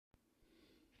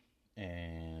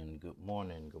Good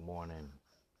morning,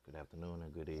 good afternoon,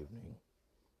 and good evening.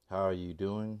 How are you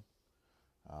doing?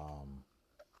 Um,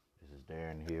 this is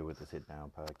Darren here with the Sit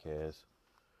Down Podcast.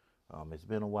 It's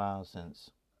been a while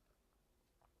since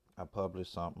I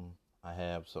published something. I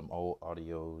have some old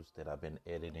audios that I've been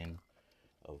editing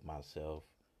of myself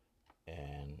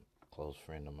and a close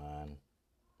friend of mine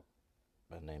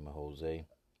by the name of Jose.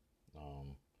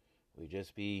 Um, we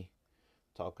just be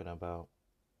talking about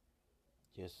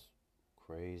just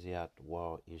crazy out the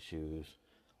wall issues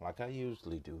like I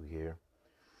usually do here.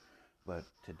 But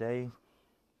today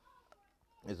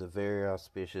is a very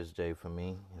auspicious day for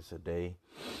me. It's a day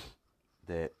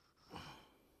that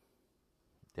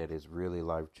is really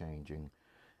life changing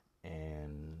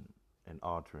and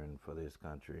altering for this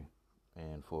country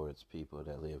and for its people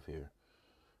that live here.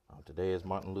 Today is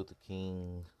Martin Luther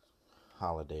King's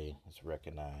holiday. It's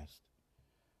recognized.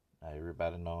 Now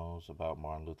everybody knows about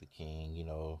Martin Luther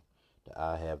King. The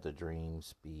 "I Have the Dream"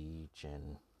 speech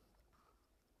and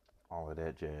all of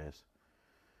that jazz.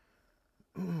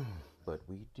 But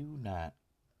we do not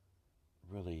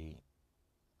really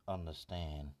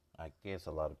understand. I guess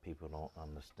a lot of people don't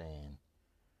understand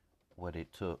what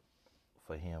it took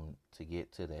for him to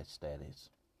get to that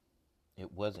status.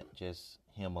 It wasn't just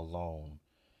him alone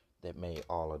that made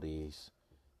all of these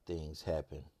things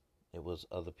happen. It was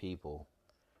other people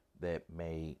that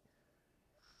made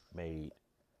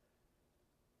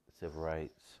civil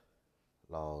rights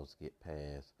laws get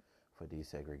passed for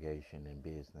desegregation in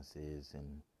businesses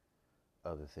and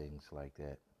other things like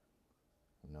that.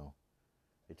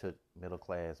 It took middle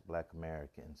class black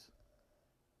Americans,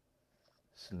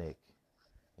 SNCC,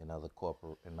 and other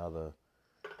corporate and other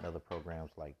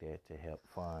programs like that to help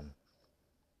fund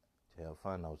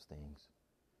those things.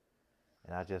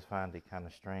 And I just find it kind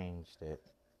of strange that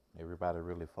everybody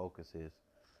really focuses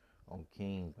on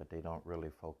King, but they don't really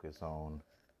focus on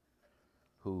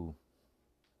who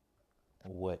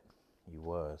or what he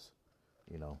was,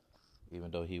 even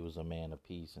though he was a man of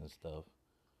peace and stuff.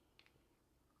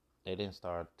 They didn't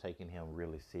start taking him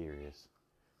really serious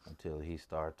until he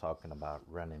started talking about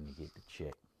running to get the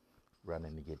check,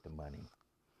 running to get the money.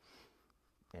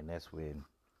 And that's when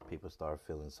people start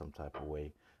feeling some type of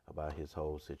way about his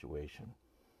whole situation.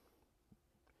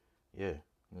 Yeah,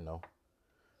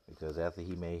 because after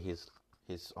he made his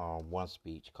one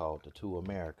speech called "The Two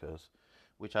Americas,"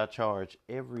 which I charge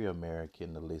every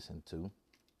American to listen to,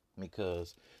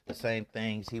 because the same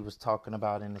things he was talking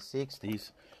about in the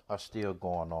 60s are still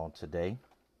going on today.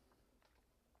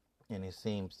 And it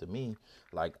seems to me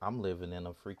like I'm living in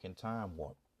a freaking time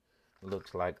warp.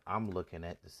 Looks like I'm looking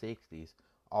at the 60s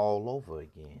all over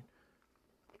again.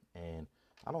 And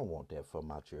I don't want that for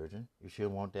my children. You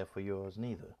shouldn't want that for yours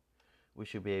neither. We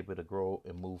should be able to grow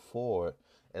and move forward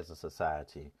as a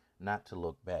society, not to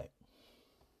look back.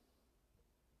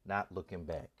 Not looking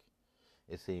back.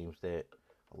 It seems that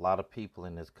a lot of people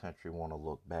in this country want to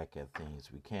look back at things.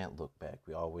 We can't look back.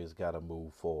 We always got to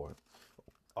move forward.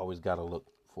 Always got to look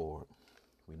forward.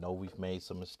 We know we've made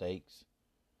some mistakes.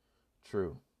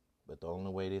 True. But the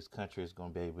only way this country is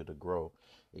going to be able to grow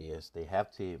is they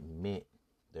have to admit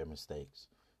their mistakes.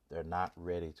 They're not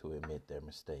ready to admit their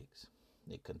mistakes.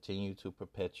 They continue to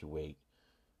perpetuate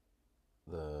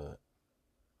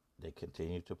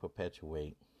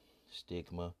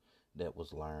stigma that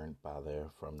was learned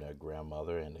from their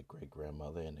grandmother and the great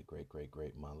grandmother and the great great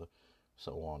great mother,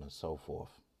 so on and so forth.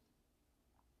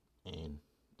 And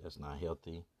that's not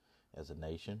healthy as a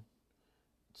nation.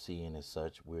 Seeing as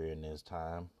such, we're in this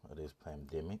time of this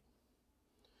pandemic,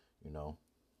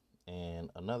 And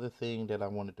another thing that I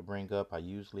wanted to bring up, I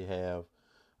usually have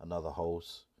another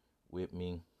host with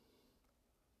me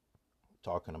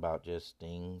talking about just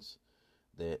things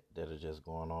that are just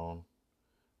going on.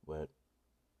 But,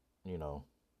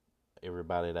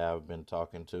 everybody that I've been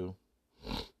talking to,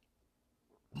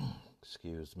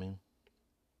 excuse me,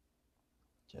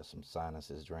 just some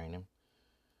sinuses draining.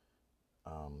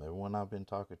 Everyone I've been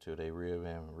talking to, they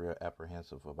been real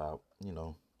apprehensive about,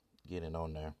 getting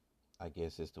on there. I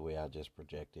guess it's the way I just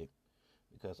project it,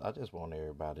 because I just want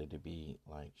everybody to be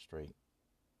like straight,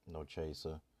 no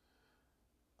chaser.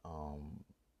 I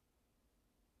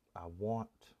want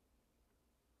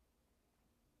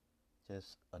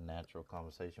just a natural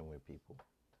conversation with people.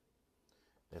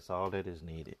 That's all that is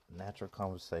needed. Natural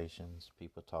conversations,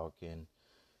 people talking,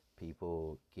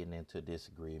 people getting into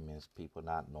disagreements, people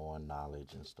not knowing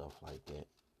knowledge and stuff like that.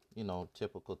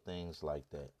 Typical things like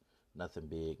that. Nothing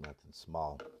big, nothing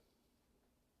small.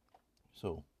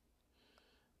 So,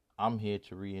 I'm here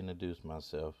to reintroduce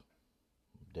myself.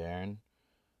 Darren,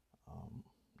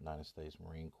 United States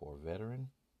Marine Corps veteran,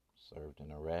 served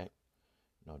in Iraq,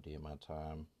 did my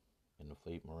time in the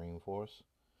Fleet Marine Force.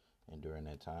 And during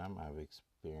that time, I've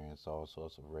experienced all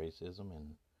sorts of racism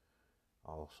and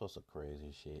all sorts of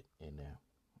crazy shit in there.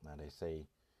 Now they say,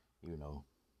 you know,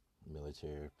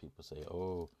 military people say,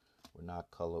 "Oh,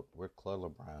 we're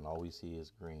colorblind. All we see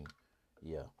is green."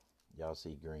 Yeah, y'all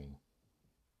see green,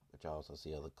 but y'all also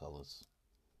see other colors.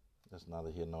 That's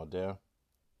neither here nor there.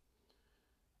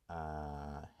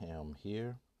 I am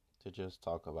here to just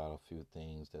talk about a few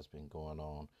things that's been going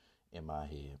on in my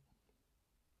head.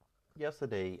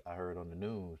 Yesterday, I heard on the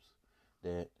news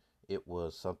that it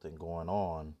was something going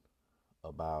on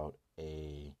about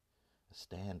a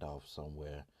standoff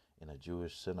somewhere in a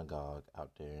Jewish synagogue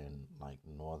out there in like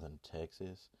northern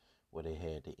Texas, where they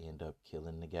had to end up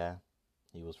killing the guy.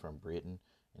 He was from Britain,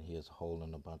 and he was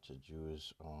holding a bunch of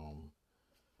Jewish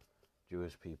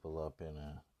people up in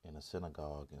a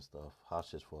synagogue and stuff,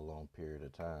 hostage for a long period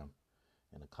of time.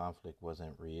 And the conflict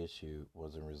wasn't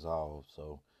resolved,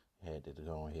 so had to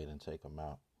go ahead and take him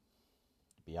out.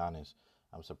 To be honest,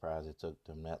 I'm surprised it took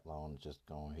them that long to just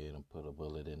go ahead and put a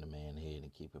bullet in the man's head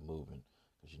and keep it moving.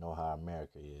 Because you know how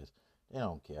America is. They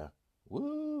don't care.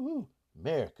 Woo!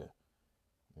 America.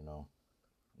 You know,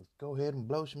 let's go ahead and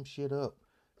blow some shit up.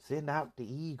 Send out the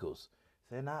eagles.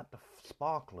 Send out the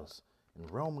sparklers and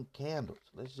Roman candles.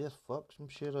 Let's just fuck some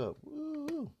shit up.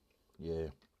 Woo! Yeah.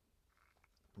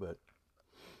 But,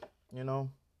 you know,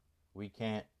 we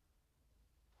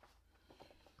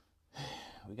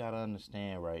gotta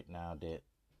understand right now that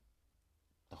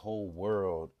the whole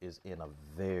world is in a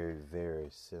very, very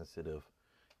sensitive,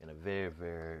 in a very,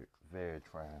 very, very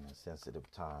trying and sensitive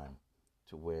time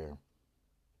to where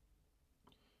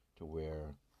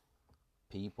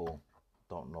people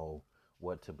don't know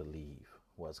what to believe.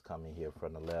 What's coming here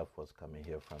from the left, what's coming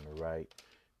here from the right.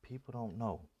 People don't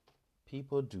know.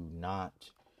 People do not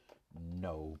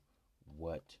know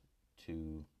what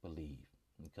to believe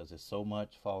because there's so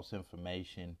much false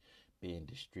information being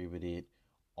distributed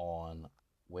on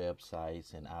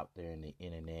websites and out there in the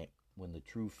internet. When the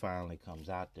truth finally comes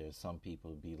out there, some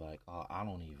people be like, "Oh, I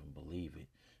don't even believe it,"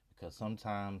 because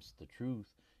sometimes the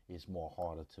truth is more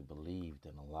harder to believe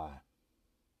than a lie.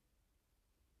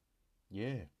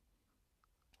 Yeah,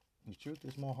 the truth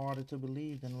is more harder to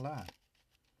believe than a lie,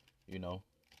 you know.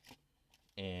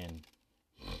 And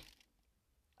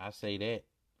I say that,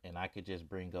 and I could just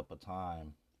bring up a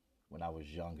time when I was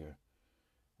younger.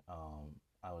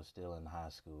 I was still in high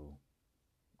school.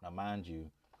 Now, mind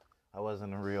you, I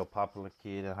wasn't a real popular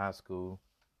kid in high school.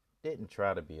 Didn't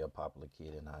try to be a popular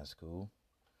kid in high school.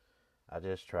 I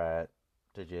just tried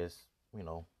to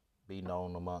be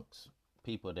known amongst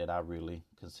people that I really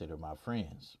consider my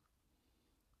friends.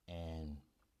 And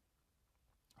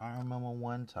I remember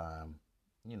one time,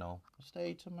 I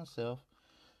stayed to myself.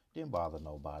 Didn't bother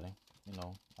nobody.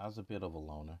 I was a bit of a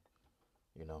loner.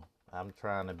 I'm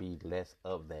trying to be less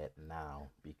of that now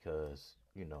because,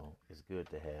 it's good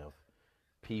to have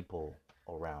people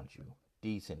around you,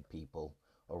 decent people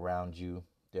around you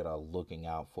that are looking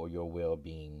out for your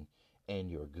well-being and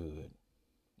your good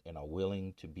and are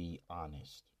willing to be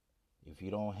honest. If you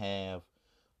don't have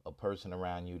a person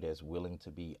around you that's willing to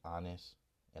be honest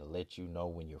and let you know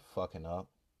when you're fucking up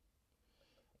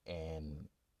and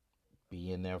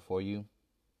be in there for you,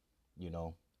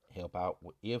 help out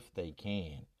if they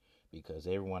can, because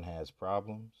everyone has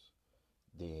problems,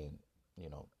 then,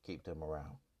 keep them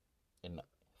around and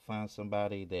find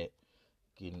somebody that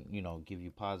can, give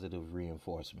you positive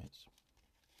reinforcements,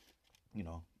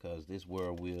 because this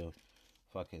world will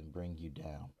fucking bring you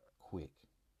down quick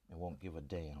and won't give a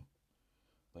damn.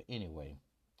 But anyway,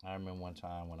 I remember one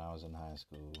time when I was in high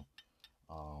school,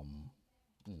 I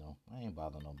ain't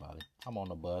bother nobody. I'm on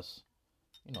the bus,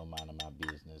 minding my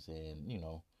business, and,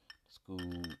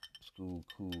 school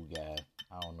cool guy,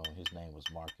 I don't know, his name was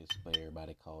Marcus, but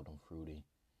everybody called him Fruity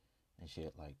and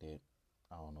shit like that.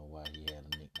 I don't know why he had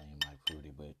a nickname like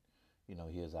Fruity, but,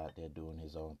 he was out there doing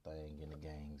his own thing in the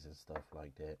gangs and stuff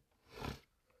like that.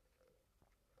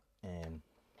 And,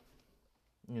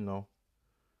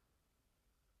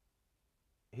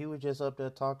 he was just up there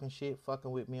talking shit,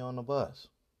 fucking with me on the bus.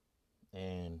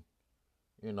 And,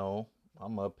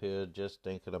 I'm up here just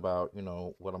thinking about,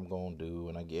 what I'm going to do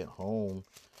when I get home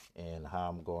and how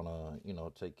I'm going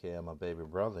to, take care of my baby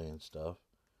brother and stuff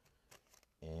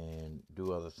and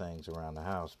do other things around the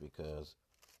house because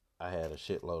I had a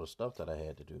shitload of stuff that I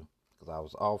had to do because I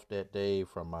was off that day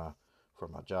from my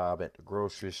job at the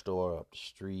grocery store up the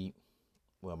street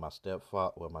where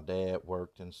where my dad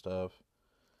worked and stuff.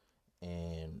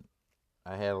 And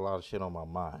I had a lot of shit on my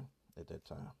mind at that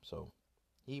time. So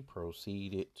he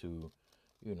proceeded to,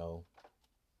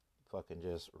 fucking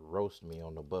just roast me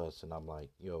on the bus. And I'm like,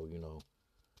 yo,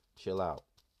 chill out.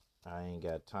 I ain't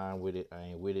got time with it. I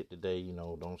ain't with it today.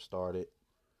 Don't start it.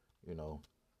 You know.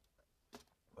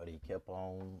 But he kept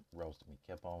on roasting me,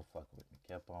 kept on fucking with me,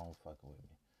 kept on fucking with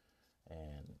me.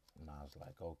 And I was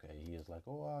like, okay. He was like,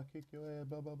 oh, I'll kick your ass,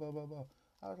 blah, blah, blah, blah, blah.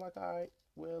 I was like, all right,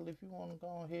 well, if you want to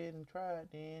go ahead and try it,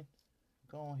 then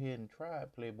go ahead and try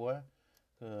it, playboy.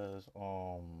 Because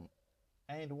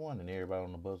I ain't the one. And everybody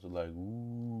on the bus was like,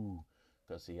 ooh.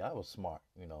 Because, see, I was smart,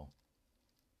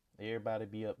 Everybody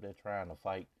be up there trying to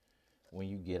fight when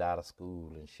you get out of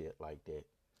school and shit like that.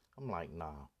 I'm like,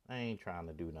 nah, I ain't trying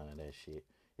to do none of that shit.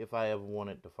 If I ever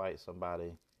wanted to fight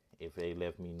somebody, if they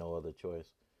left me no other choice,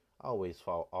 I always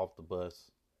fought off the bus,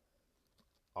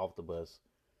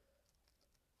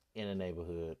 in the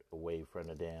neighborhood, away from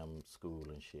the damn school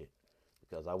and shit.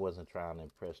 Because I wasn't trying to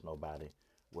impress nobody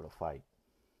with a fight.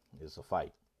 It's a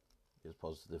fight. It's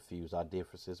supposed to diffuse our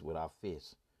differences with our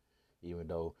fists. Even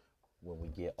though when we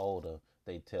get older,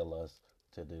 they tell us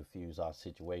to diffuse our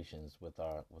situations with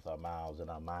our mouths and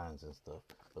our minds and stuff.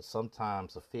 But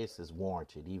sometimes a fist is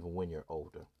warranted even when you're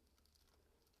older.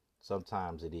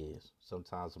 Sometimes it is.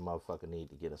 Sometimes a motherfucker need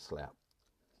to get a slap.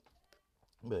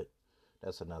 But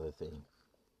that's another thing.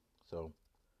 So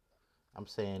I'm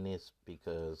saying this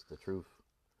because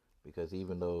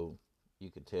even though you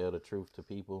can tell the truth to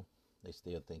people, they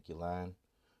still think you're lying.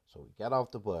 So we got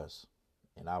off the bus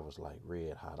and I was like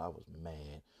red hot. I was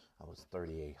mad. I was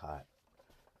 38 hot.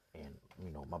 And,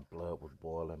 my blood was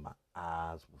boiling. My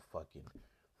eyes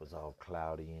was all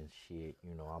cloudy and shit.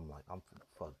 I'm like, I'm finna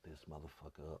fuck this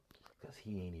motherfucker up. Because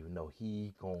he ain't even know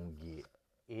he gonna get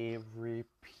every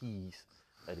piece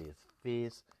of this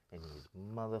fist and his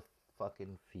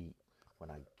motherfucking feet when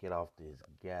I get off this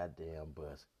goddamn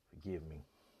bus. Forgive me.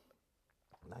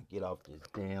 When I get off this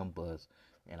damn bus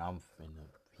and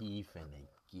he finna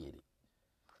get it.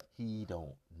 He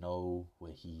don't know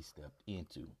what he stepped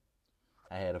into.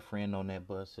 I had a friend on that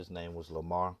bus. His name was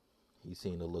Lamar. He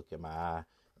seen the look in my eye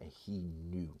and he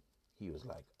knew. He was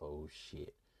like, oh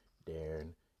shit, Darren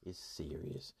is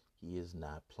serious. He is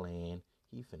not playing.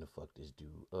 He finna fuck this dude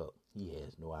up. He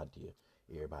has no idea.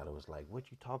 Everybody was like, what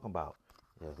you talking about?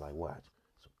 He was like, watch.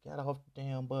 So got off the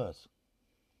damn bus.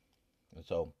 And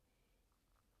so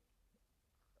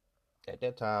at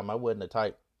that time, I wasn't the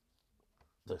type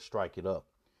to strike it up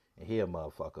and hear a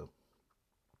motherfucker.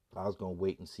 I was going to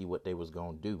wait and see what they was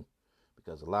going to do.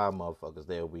 Because a lot of motherfuckers,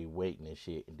 they'll be waiting and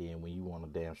shit. And then when you want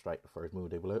to damn strike the first move,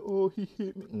 they be like, oh, he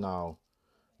hit me. No,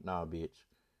 bitch.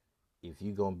 If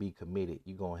you going to be committed,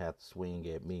 you going to have to swing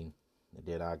at me. And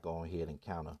then I go ahead and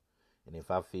counter. And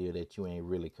if I feel that you ain't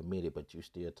really committed, but you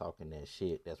still talking that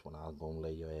shit, that's when I'm going to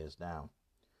lay your ass down.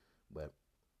 But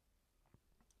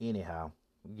anyhow,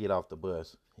 we get off the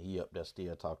bus. He up there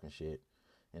still talking shit.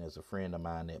 And there's a friend of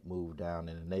mine that moved down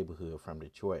in the neighborhood from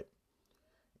Detroit.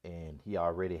 And he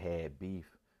already had beef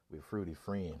with Fruity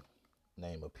friend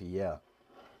named Pierre.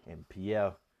 And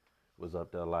Pierre was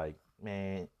up there like,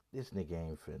 man, this nigga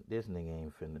ain't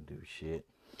finna do shit.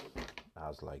 I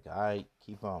was like, all right,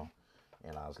 keep on.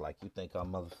 And I was like, you think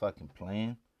I'm motherfucking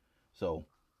playing? So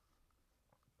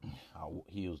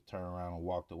he was turned around and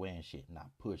walked away and shit, and I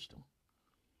pushed him.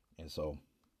 And so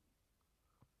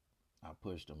I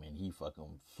pushed him and he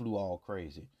fucking flew all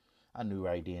crazy. I knew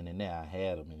right then and there I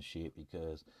had him and shit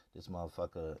because this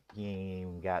motherfucker, he ain't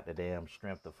even got the damn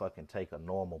strength to fucking take a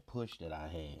normal push that I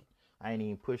had. I ain't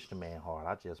even pushed the man hard.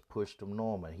 I just pushed him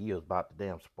normal. He was about to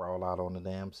damn sprawl out on the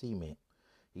damn cement.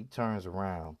 He turns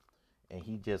around and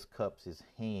he just cups his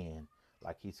hand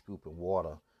like he's scooping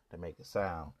water to make a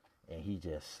sound. And he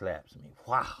just slaps me.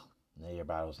 Wow. And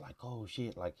everybody was like, oh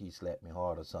shit, like he slapped me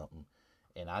hard or something.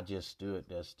 And I just stood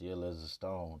there still as a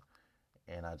stone.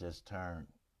 And I just turned.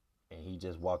 And he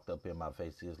just walked up in my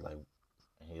face. He was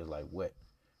like, what?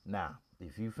 Now,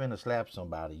 if you finna slap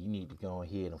somebody, you need to go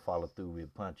ahead and follow through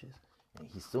with punches. And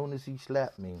as soon as he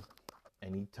slapped me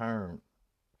and he turned,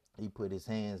 he put his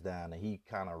hands down and he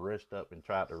kind of rushed up and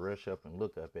tried to rush up and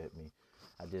look up at me.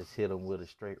 I just hit him with a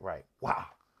straight right. Wow.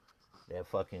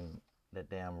 That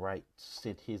damn right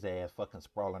sent his ass fucking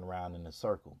sprawling around in a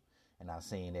circle. And I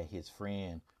seen that his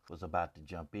friend was about to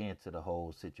jump into the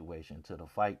whole situation, to the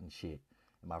fight and shit.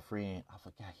 And my friend, I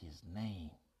forgot his name.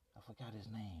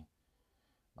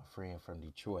 My friend from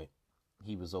Detroit.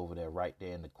 He was over there right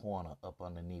there in the corner up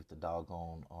underneath the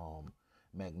doggone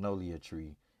magnolia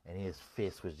tree. And his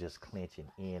fist was just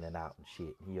clenching in and out and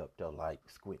shit. He up there like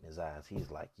squinting his eyes.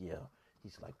 He's like, yeah.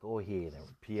 He's like, go ahead.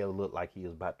 And Pierre looked like he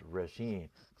was about to rush in.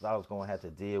 Because I was going to have to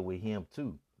deal with him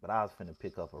too. But I was finna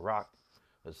pick up a rock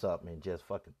or something and just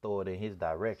fucking throw it in his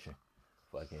direction.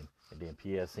 And then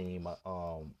Pierre seen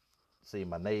see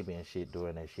my neighbor and shit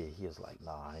doing that shit. He was like,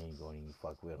 nah, I ain't going to even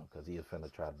fuck with him because he was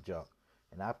finna try to jump.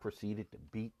 And I proceeded to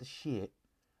beat the shit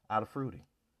out of Fruity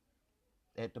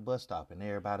at the bus stop. And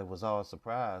everybody was all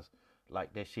surprised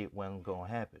like that shit wasn't going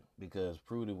to happen because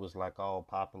Fruity was like all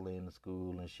popular in the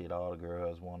school and shit. All the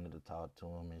girls wanted to talk to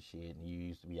him and shit. And he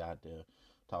used to be out there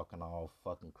talking all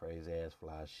fucking crazy ass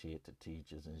fly shit to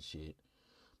teachers and shit.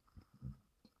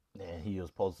 And he was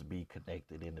supposed to be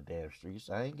connected in the damn streets.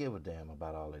 I ain't give a damn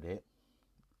about all of that.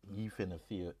 You finna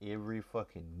feel every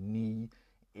fucking knee,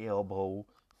 elbow,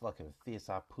 fucking fist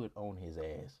I put on his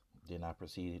ass. Then I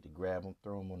proceeded to grab him,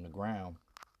 throw him on the ground,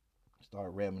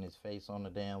 start ramming his face on the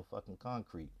damn fucking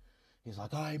concrete. He's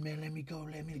like, all right, man, let me go,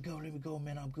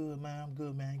 man. I'm good, man.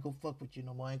 I ain't gonna fuck with you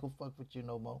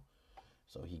no more.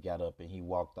 So he got up and he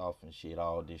walked off and shit,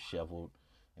 all disheveled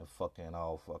and fucking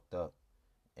all fucked up.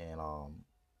 And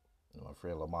my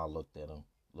friend Lamar looked at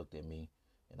me,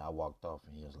 and I walked off,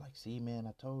 and he was like, see, man,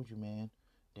 I told you, man,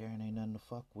 Darren ain't nothing to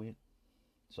fuck with.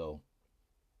 So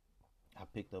I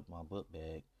picked up my book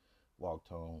bag, walked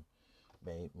home,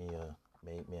 made me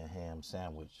a ham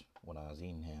sandwich when I was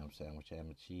eating ham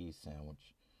and cheese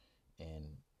sandwich,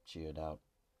 and chilled out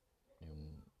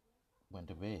and went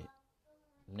to bed.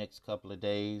 Next couple of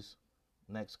days,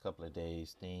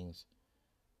 things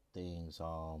in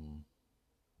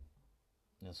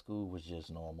school was just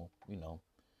normal,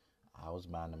 I was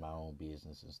minding my own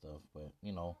business and stuff, but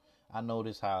I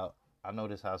noticed how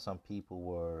some people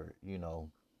were,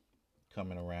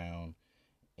 coming around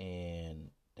and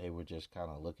they were just kind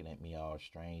of looking at me all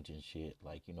strange and shit,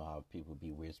 like how people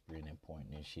be whispering and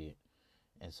pointing and shit.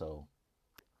 And so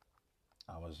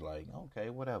I was like, okay,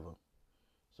 whatever.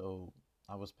 So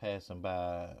I was passing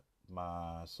by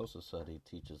my social study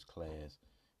teacher's class.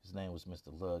 His name was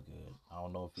Mr. Ludgood. I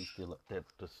don't know if he's still up there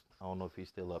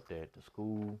at the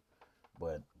school,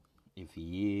 but if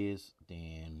he is,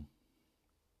 then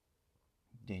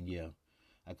yeah,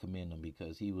 I commend him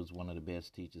because he was one of the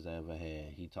best teachers I ever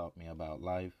had. He taught me about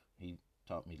life. He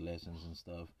taught me lessons and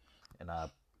stuff, and I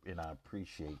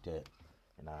appreciate that,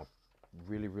 and I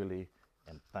really, really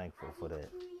am thankful for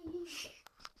that.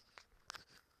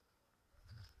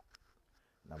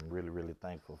 And I'm really, really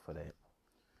thankful for that.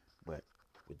 But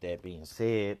with that being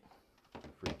said,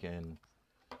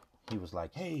 he was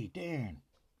like, hey, Darren.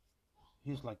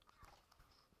 He was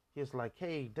like,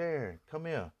 hey, Darren, come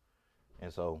here.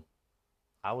 And so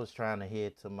I was trying to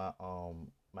head to my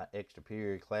extra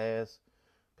period class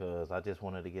because I just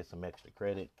wanted to get some extra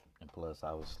credit, and plus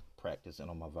I was practicing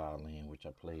on my violin, which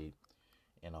I played.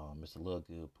 And Mr.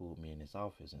 Ludgood pulled me in his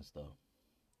office and stuff,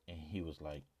 and he was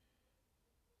like,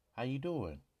 how you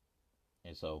doing?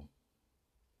 And so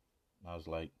I was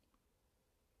like,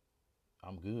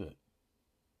 I'm good.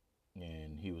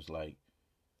 And he was like,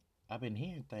 I've been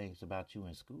hearing things about you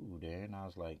in school, Darren. I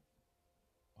was like,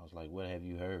 what have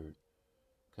you heard?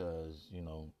 Cause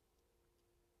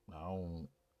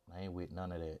I ain't with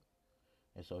none of that.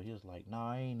 And so he was like,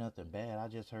 nah, ain't nothing bad. I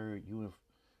just heard you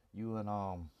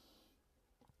and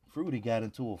Fruity got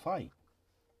into a fight.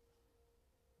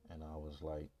 And I was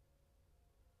like,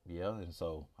 yeah. And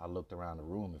so I looked around the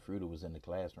room, and Fruity was in the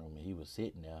classroom, and he was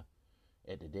sitting there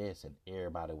at the desk, and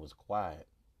everybody was quiet,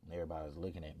 and everybody was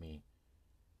looking at me.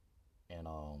 And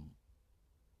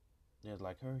they was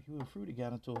like, her, you and Fruity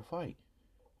got into a fight.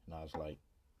 And I was like,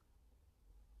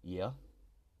 yeah.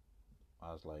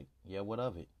 I was like, yeah, what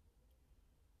of it?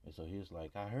 And so he was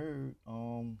like, I heard,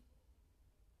 I'm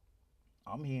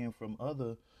hearing from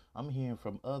other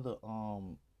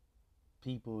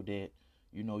people that,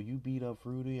 you beat up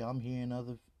Fruity. I'm hearing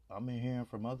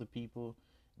from other people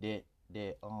that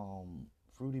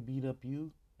Fruity beat up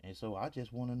you. And so I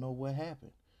just want to know what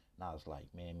happened. And I was like,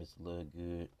 man, Mr.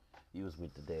 Ludgood, you was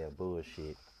with the damn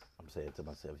bullshit. I'm saying to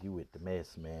myself, you with the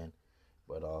mess, man.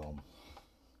 But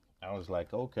I was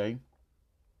like, okay.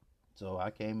 So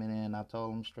I came in there and I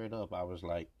told him straight up. I was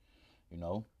like,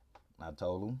 I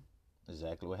told him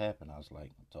exactly what happened. I was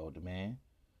like, I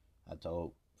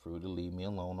told Fruit to leave me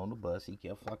alone on the bus. He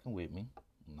kept fucking with me.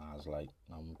 And I was like,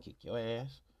 I'm going to kick your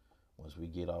ass. Once we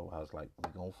get off, I was like,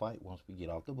 we're going to fight once we get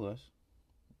off the bus.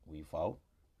 We fought.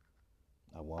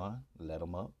 I won, let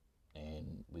him up,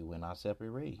 and we went our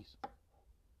separate ways.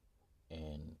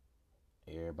 And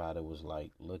everybody was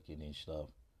like looking and stuff.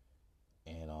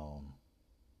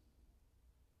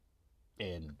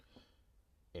 And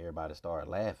everybody started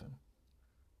laughing.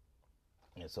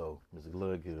 And so Mr.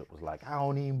 Ludgood was like, I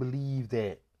don't even believe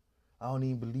that.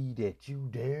 You,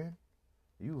 Darren.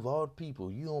 You of all the people,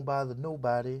 you don't bother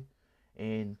nobody,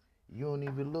 and you don't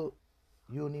even look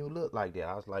like that.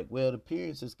 I was like, well, the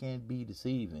appearances can be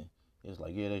deceiving. It was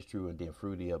like, yeah, that's true. And then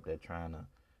Fruity up there trying to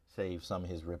save some of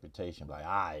his reputation. Like, all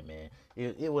right, man,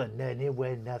 it wasn't nothing. It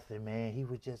wasn't nothing, man. He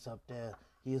was just up there.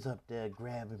 He was up there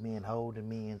grabbing me and holding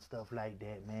me and stuff like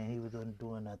that, man. He was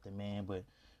doing nothing, man. But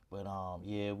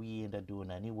yeah, we ended up doing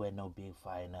nothing. It wasn't no big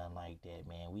fight, nothing like that,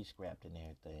 man. We scrapped and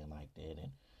everything like that,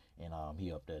 and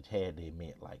he up there had to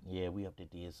admit, like, yeah, we up there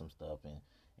did some stuff, and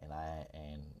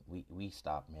we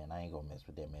stopped, man. I ain't gonna mess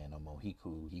with that man no more. He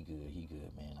cool, he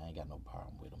good, man. I ain't got no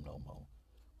problem with him no more.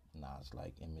 And I was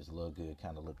like, and Miss Good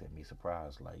kind of looked at me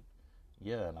surprised, like,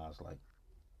 yeah. And I was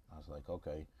like,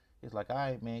 okay. He's like, all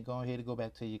right, man, go ahead and go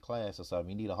back to your class or something.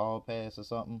 You need a hall pass or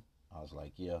something? I was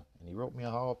like, yeah. And he wrote me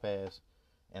a hall pass,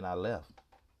 and I left.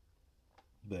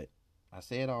 But I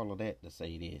said all of that to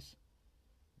say this,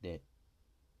 that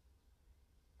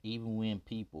even when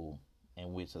people,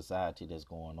 and with society that's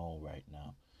going on right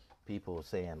now, people are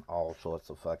saying all sorts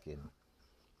of fucking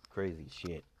crazy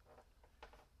shit,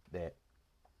 that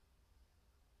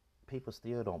people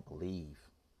still don't believe.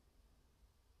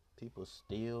 People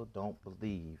still don't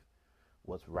believe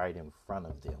what's right in front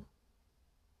of them.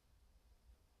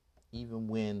 Even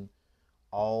when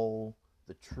all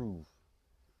the truth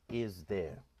is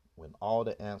there, when all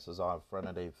the answers are in front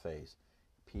of their face,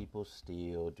 people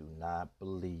still do not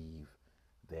believe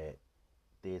that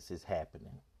this is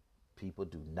happening. People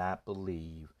do not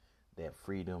believe that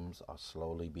freedoms are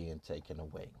slowly being taken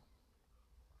away.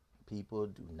 People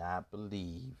do not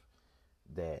believe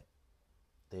that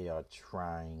they are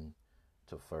trying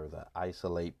to further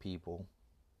isolate people,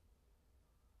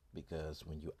 because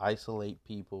when you isolate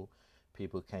people,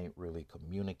 people can't really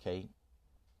communicate,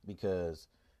 because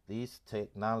this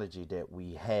technology that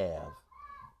we have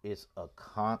is a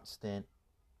constant.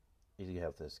 You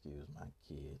have to excuse my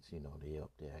kids, they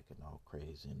up there acting all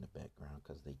crazy in the background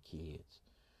because they kids.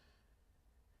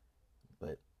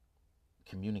 But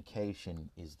communication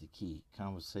is the key.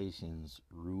 Conversations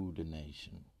rule the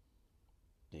nation.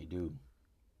 They do.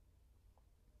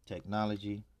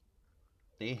 Technology,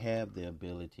 they have the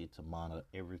ability to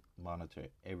monitor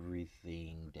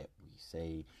everything that we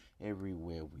say,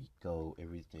 everywhere we go,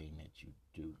 everything that you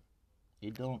do.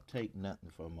 It don't take nothing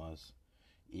from us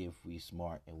if we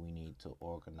smart and we need to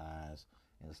organize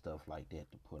and stuff like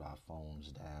that, to put our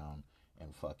phones down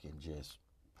and fucking just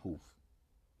poof,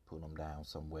 put them down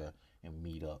somewhere and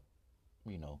meet up,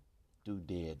 do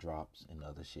dead drops and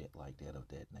other shit like that of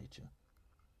that nature.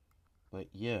 But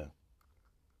yeah,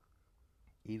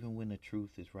 even when the truth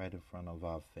is right in front of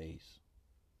our face,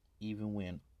 even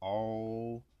when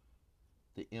all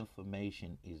the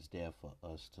information is there for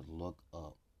us to look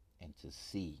up and to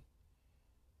see,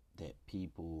 that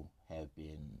people have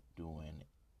been doing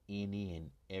any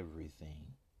and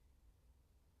everything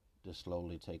to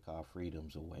slowly take our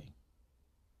freedoms away,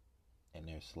 and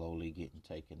they're slowly getting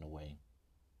taken away,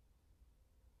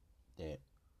 that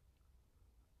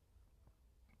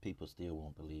people still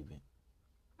won't believe it.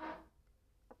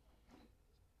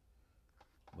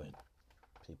 But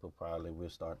people probably will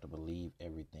start to believe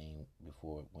everything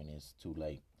before, when it's too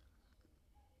late.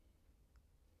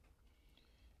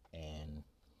 And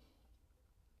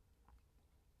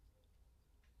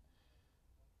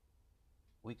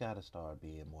we got to start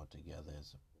being more together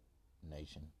as a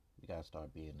nation. We got to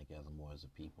start being together more as a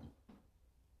people,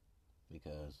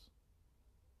 because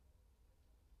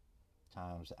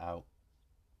times out,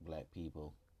 black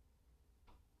people,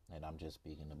 and I'm just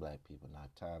speaking to black people,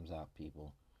 not times out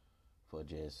people for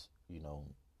just,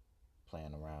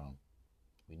 playing around.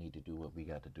 We need to do what we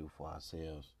got to do for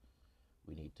ourselves.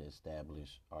 We need to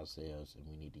establish ourselves, and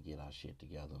we need to get our shit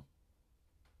together.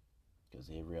 Because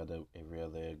every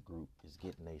other group is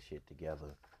getting their shit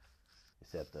together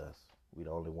except us. We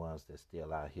the only ones that's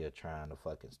still out here trying to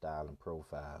fucking style and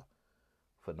profile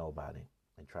for nobody,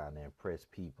 and trying to impress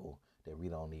people that we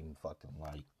don't even fucking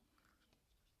like.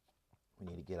 We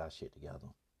need to get our shit together.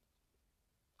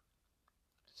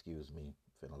 Excuse me,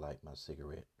 finna light my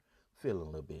cigarette. Feeling a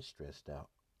little bit stressed out.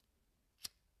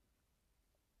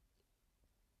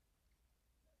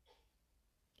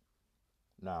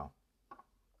 Now,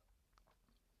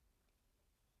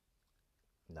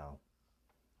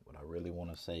 what I really want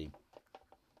to say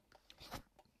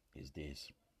is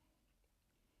this.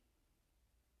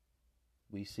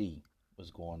 We see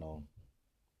what's going on,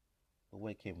 but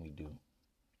what can we do?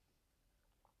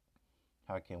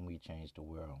 How can we change the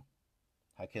world?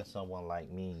 How can someone like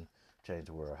me change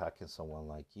the world? How can someone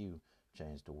like you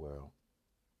change the world?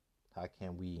 How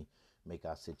can we make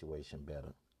our situation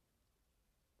better?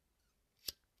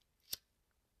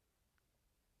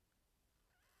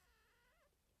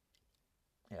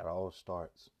 It all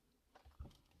starts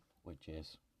with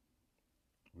just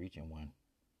reaching one,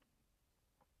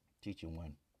 teaching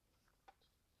one.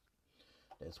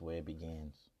 That's where it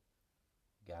begins.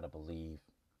 You gotta believe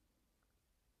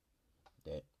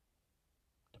that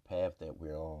the path that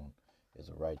we're on is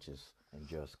a righteous and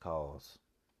just cause,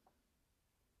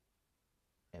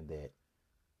 and that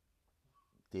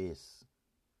this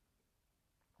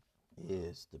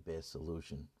is the best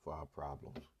solution for our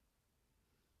problems.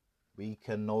 We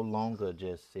can no longer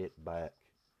just sit back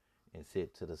and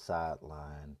sit to the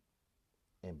sideline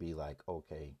and be like,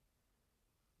 okay,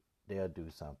 they'll do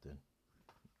something.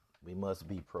 We must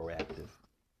be proactive.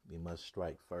 We must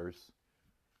strike first,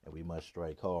 and we must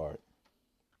strike hard.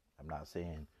 I'm not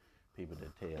saying people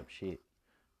that tear up shit,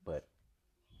 but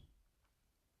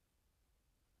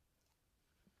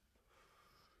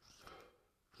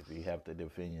if you have to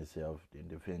defend yourself, then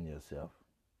defend yourself.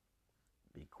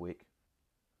 Be quick.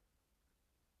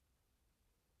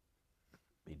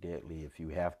 Be deadly if you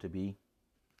have to be.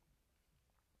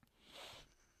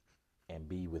 And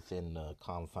be within the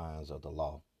confines of the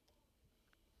law.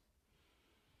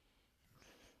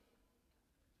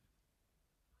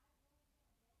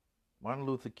 Martin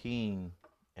Luther King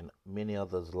and many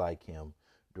others like him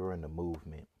during the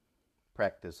movement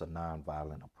practiced a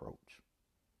nonviolent approach.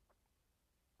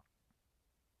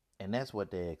 And that's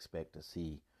what they expect to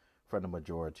see from the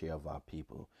majority of our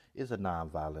people, is a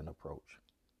nonviolent approach.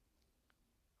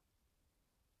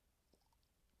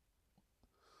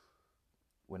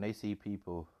 When they see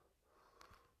people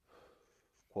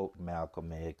quote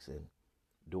Malcolm X and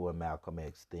doing Malcolm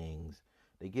X things,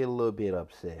 they get a little bit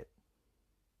upset,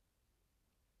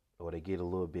 or they get a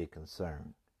little bit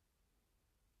concerned,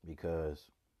 because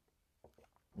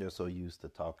they're so used to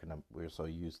talking, we're so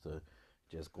used to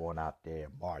just going out there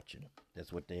and marching.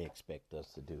 That's what they expect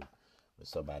us to do. When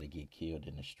somebody get killed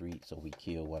in the streets, or we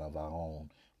kill one of our own,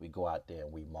 we go out there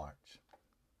and we march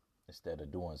instead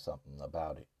of doing something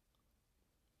about it.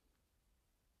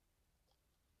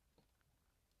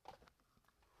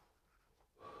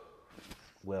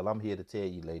 Well, I'm here to tell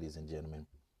you, ladies and gentlemen,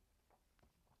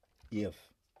 if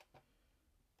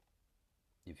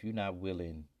you're not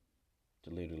willing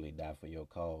to literally die for your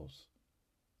cause,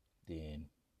 then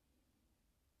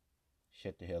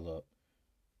shut the hell up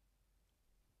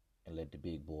and let the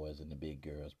big boys and the big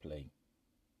girls play.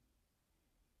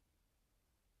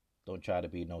 Don't try to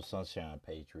be no sunshine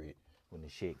patriot when the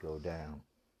shit go down.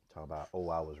 Talk about, oh,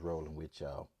 I was rolling with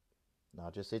y'all. No,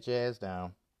 just sit your ass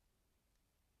down.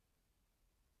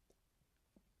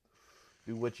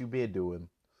 Do what you been doing.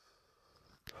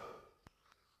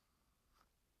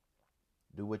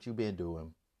 Do what you've been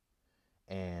doing,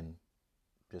 and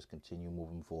just continue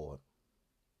moving forward.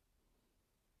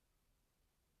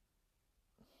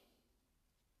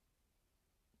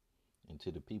 And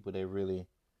to the people that really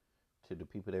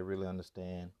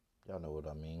understand, y'all know what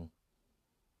I mean.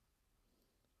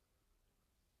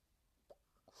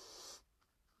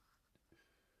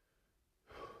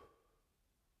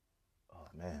 Oh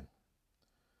man.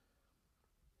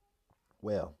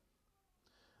 Well,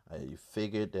 I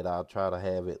figured that I'll try to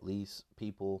have at least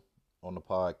people on the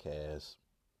podcast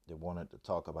that wanted to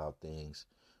talk about things,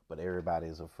 but everybody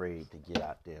is afraid to get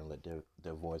out there and let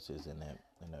their voices and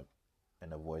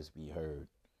their voice be heard,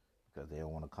 because they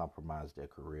don't want to compromise their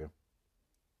career.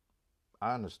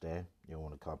 I understand you don't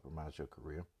want to compromise your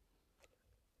career.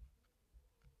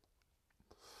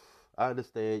 I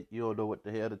understand you don't know what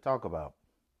the hell to talk about,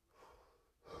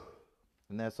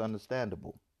 and that's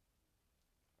understandable.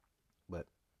 But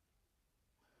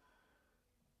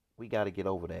we got to get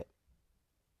over that.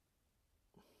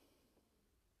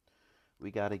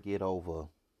 We got to get over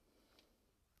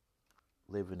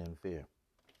living in fear.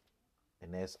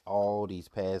 And that's all these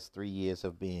past 3 years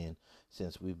have been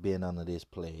since we've been under this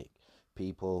plague.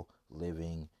 People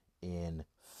living in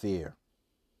fear.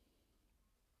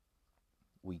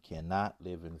 We cannot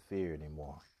live in fear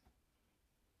anymore.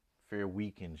 Fear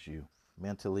weakens you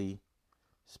mentally,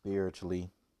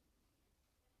 spiritually,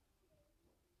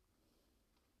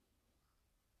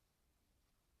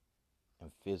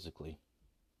 and physically.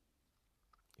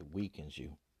 It weakens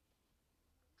you.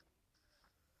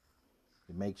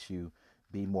 It makes you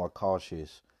be more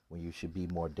cautious when you should be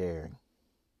more daring.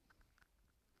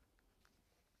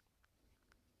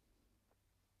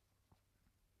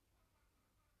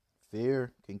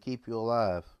 Fear can keep you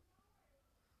alive,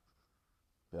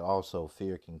 but also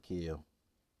fear can kill.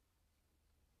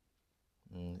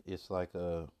 It's like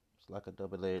a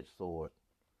double-edged sword.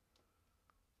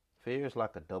 Fear is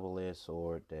like a double-edged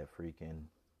sword that freaking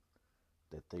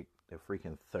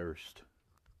thirst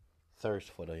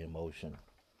for the emotion,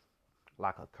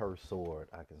 like a cursed sword.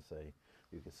 I can say,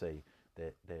 you can say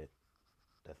that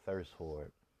thirst for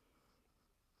it,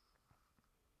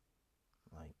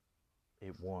 like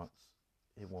it wants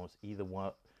It wants either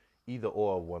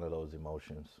or of one of those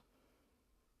emotions.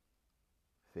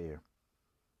 Fear.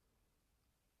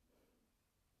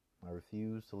 I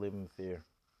refuse to live in fear.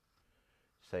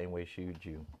 Same way she would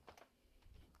you.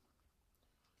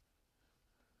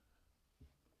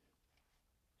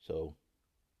 So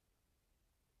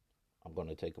I'm going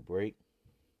to take a break,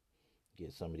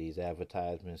 get some of these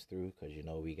advertisements through, because you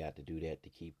know we got to do that to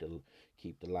keep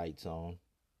the lights on,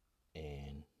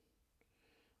 and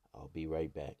I'll be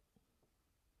right back.